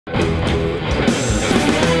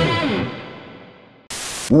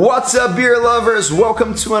What's up, beer lovers?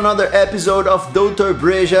 Welcome to another episode of Doutor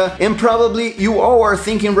Breja. And probably you all are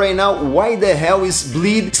thinking right now, why the hell is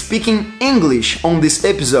Bleed speaking English on this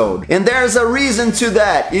episode? And there's a reason to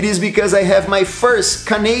that. It is because I have my first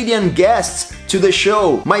Canadian guests to the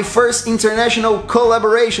show, my first international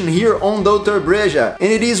collaboration here on Doutor Breja, and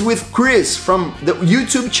it is with Chris from the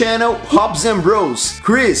YouTube channel Hops and Bros.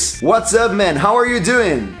 Chris, what's up, man? How are you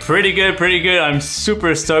doing? Pretty good, pretty good. I'm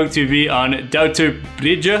super stoked to be on Doutor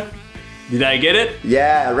Breja. Did I get it?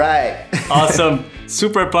 Yeah, right. Awesome.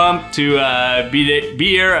 Super pumped to be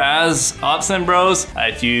here as Hops and Bros,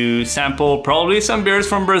 to sample probably some beers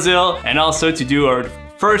from Brazil, and also to do our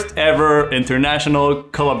first ever international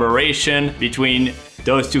collaboration between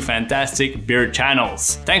those two fantastic beer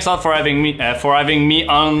channels. Thanks a lot for having me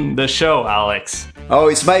on the show, Alex. Oh,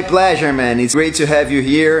 it's my pleasure, man. It's great to have you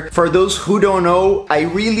here. For those who don't know, I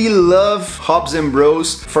really love Hops and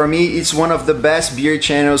Bros. For me, it's one of the best beer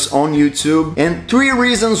channels on YouTube. And 3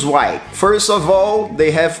 reasons why. First of all,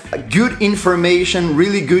 they have good information,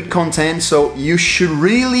 really good content, so you should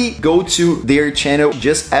really go to their channel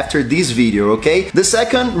just after this video, okay? The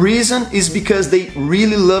second reason is because they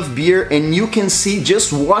really love beer and you can see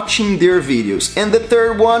just watching their videos. And the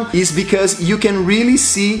third one is because you can really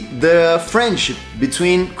see the friendship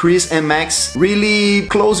between Chris and Max, really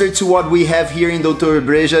closer to what we have here in Doutor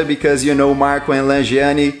Breja, because you know Marco and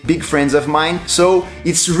Langiani, big friends of mine. So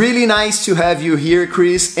it's really nice to have you here,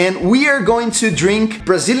 Chris, and we are going to drink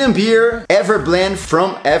Brazilian beer, Everblend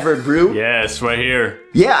from EverBrew. Yes, right here.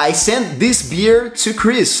 Yeah, I sent this beer to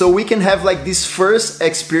Chris so we can have like this first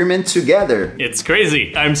experiment together. It's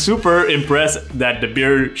crazy. I'm super impressed that the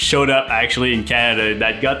beer showed up actually in Canada,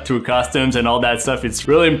 that got through customs and all that stuff. It's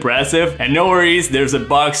really impressive. And no worries, there's a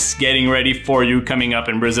box getting ready for you coming up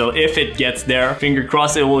in Brazil if it gets there. Finger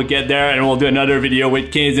crossed it will get there, and we'll do another video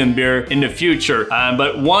with Canadian beer in the future.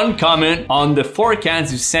 But one comment on the 4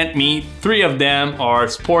 cans you sent me, 3 of them are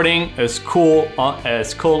sporting a skull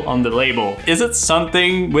on the label. Is it something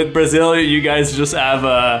with Brazil, you guys just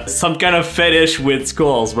have some kind of fetish with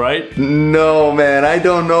skulls, right? No, man, I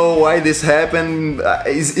don't know why this happened.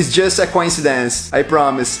 It's just a coincidence, I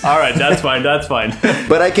promise. All right, that's fine, that's fine.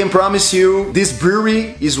 But I can promise you, this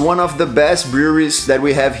brewery is one of the best breweries that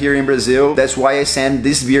we have here in Brazil. That's why I sent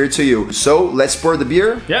this beer to you. So let's pour the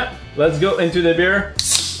beer. Yeah, let's go into the beer.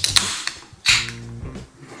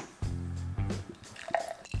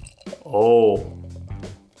 Oh.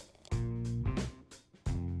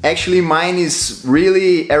 Actually, mine is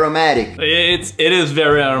really aromatic. It is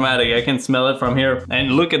very aromatic. I can smell it from here.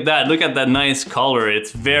 And look at that nice color.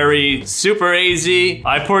 It's very super hazy.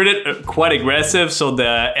 I poured it quite aggressive, so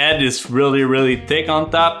the head is really thick on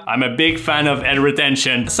top. I'm a big fan of head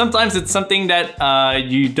retention. Sometimes it's something that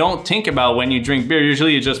you don't think about when you drink beer.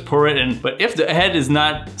 Usually you just pour it in, but if the head is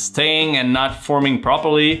not staying and not forming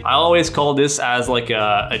properly, I always call this as like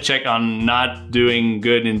a check on not doing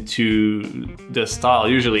good into the style.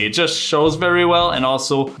 Usually it just shows very well and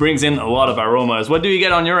also brings in a lot of aromas. What do you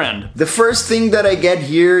get on your end? The first thing that I get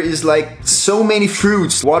here is like so many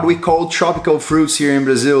fruits, what we call tropical fruits here in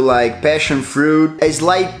Brazil, like passion fruit, a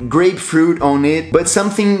slight grapefruit on it, but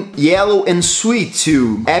something yellow and sweet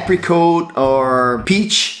too, apricot or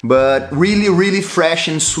peach, but really fresh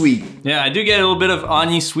and sweet. Yeah, I do get a little bit of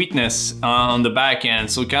honey sweetness on the back end,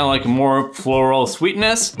 so kind of like more floral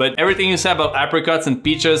sweetness, but everything you said about apricots and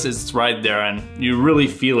peaches is right there and you really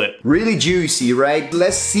feel it. Really juicy, right?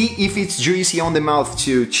 Let's see if it's juicy on the mouth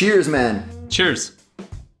too. Cheers, man. Cheers.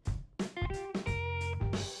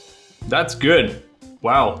 That's good.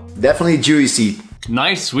 Wow. Definitely juicy.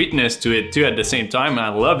 Nice sweetness to it too at the same time. I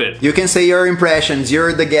love it. You can say your impressions.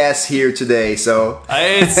 You're the guest here today, so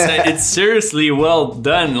it's seriously well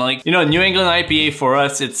done. Like, you know, New England IPA for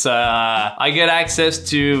us, it's I get access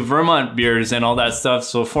to Vermont beers and all that stuff.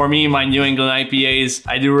 So for me, my New England IPAs,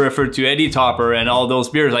 I do refer to Eddie Topper and all those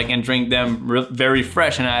beers. I can drink them very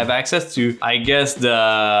fresh, and I have access to, I guess,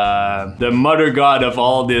 the mother god of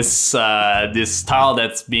all this this style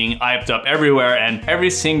that's being hyped up everywhere. And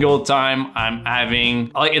every single time I'm having,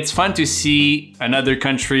 like, it's fun to see another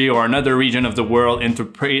country or another region of the world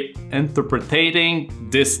interpreting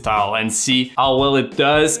this style and see how well it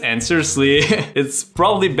does. And seriously, it's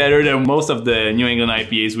probably better than most of the New England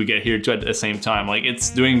IPAs we get here too at the same time. Like, it's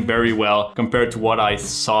doing very well compared to what I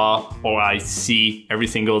saw or I see every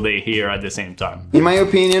single day here at the same time. In my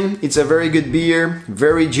opinion, it's a very good beer,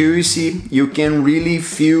 very juicy. You can really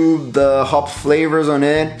feel the hop flavors on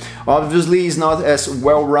it. Obviously, it's not as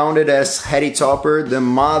well-rounded as Eddie Topper, the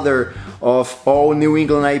mother of all New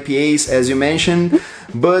England IPAs, as you mentioned.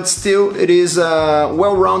 But still, it is a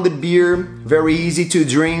well-rounded beer, very easy to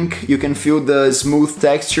drink. You can feel the smooth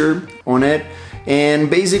texture on it. And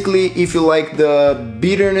basically, if you like the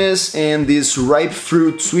bitterness and this ripe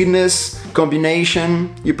fruit sweetness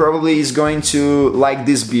combination, you probably is going to like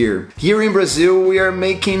this beer. Here in Brazil, we are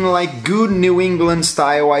making like good New England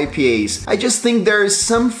style IPAs. I just think there is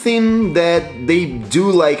something that they do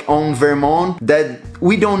like on Vermont that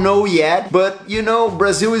we don't know yet, but you know,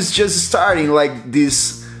 Brazil is just starting like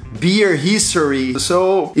this beer history,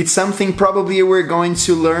 so it's something probably we're going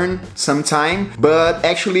to learn sometime. But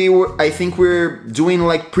actually, I think we're doing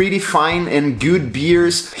like pretty fine and good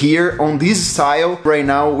beers here on this style. Right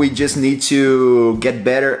now, we just need to get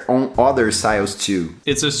better on other styles too.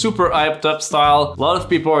 It's a super hyped up style. A lot of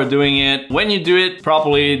people are doing it. When you do it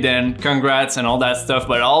properly, then congrats and all that stuff.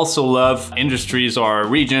 But I also love industries or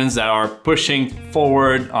regions that are pushing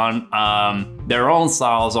forward on their own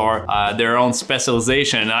styles or their own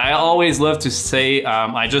specialization. I always love to say,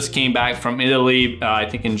 I just came back from Italy, I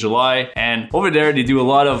think in July, and over there they do a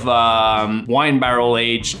lot of wine barrel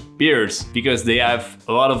aged beers because they have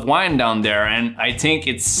a lot of wine down there, and I think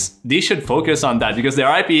they should focus on that because their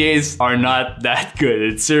IPAs are not that good.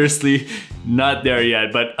 It's seriously not there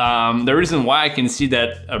yet. But the reason why I can see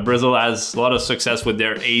that Brazil has a lot of success with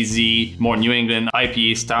their AZ, more New England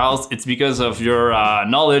IPA styles, it's because of your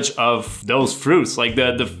knowledge of those fruits, like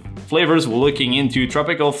the flavors we're looking into,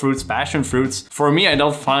 tropical fruits, passion fruits. For me, I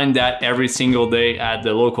don't find that every single day at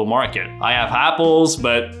the local market. I have apples,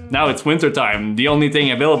 but now it's winter time. The only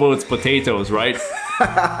thing available is potatoes, right?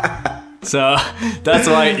 So that's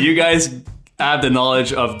why you guys have the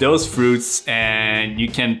knowledge of those fruits and you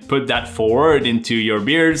can put that forward into your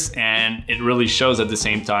beers, and it really shows at the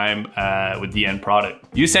same time with the end product.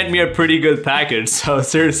 You sent me a pretty good package, so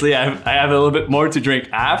seriously, I have a little bit more to drink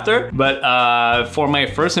after. But for my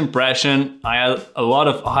first impression, I had a lot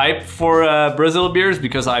of hype for Brazil beers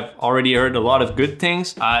because I've already heard a lot of good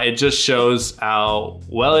things. It just shows how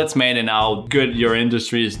well it's made and how good your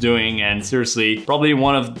industry is doing. And seriously, probably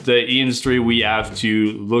one of the industry we have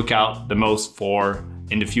to look out the most for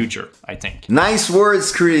in the future, I think. Nice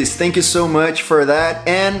words, Chris. Thank you so much for that.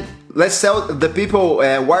 And let's tell the people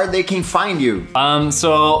where they can find you.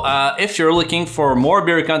 So if you're looking for more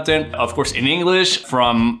beer content, of course in English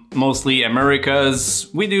from mostly Americas,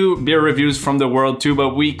 we do beer reviews from the world too,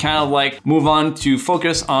 but we kind of like move on to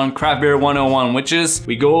focus on craft beer 101, which is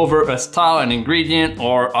we go over a style, an ingredient,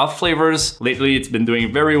 or off flavors. Lately it's been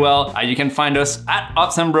doing very well. You can find us at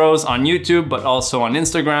Hops and Bros on YouTube, but also on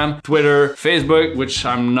Instagram, Twitter, Facebook, which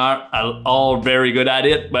I'm not at all very good at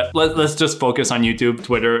it, but let's just focus on YouTube,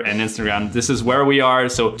 Twitter, and Instagram. This is where we are,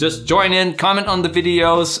 so just join in, comment on the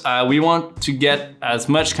videos. We want to get as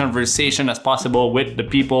much conversation as possible with the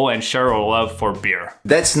people and share our love for beer.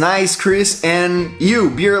 That's nice, Chris. And you,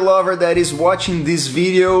 beer lover that is watching this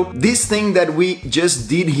video, this thing that we just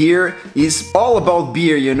did here is all about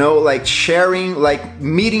beer, you know, like sharing, like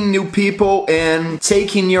meeting new people and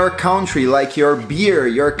taking your country, like your beer,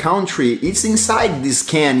 your country, it's inside this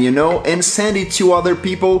can, you know, and send it to other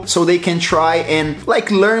people so they can try and like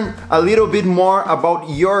learn a little bit more about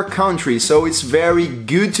your country. So it's very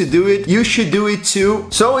good to do it. You should do it too.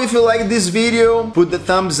 So if you like this video, put the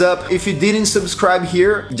thumbs up. If you didn't subscribe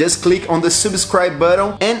here, just click on the subscribe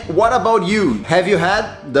button. And what about you? Have you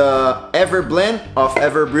had the Everblend of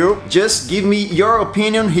EverBrew? Just give me your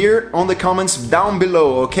opinion here on the comments down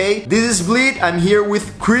below, okay? This is Bleed. I'm here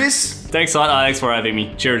with Chris. Thanks a lot, Alex, for having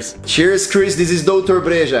me. Cheers. Cheers, Chris. This is Doutor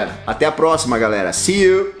Breja. Até a próxima, galera. See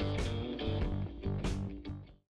you.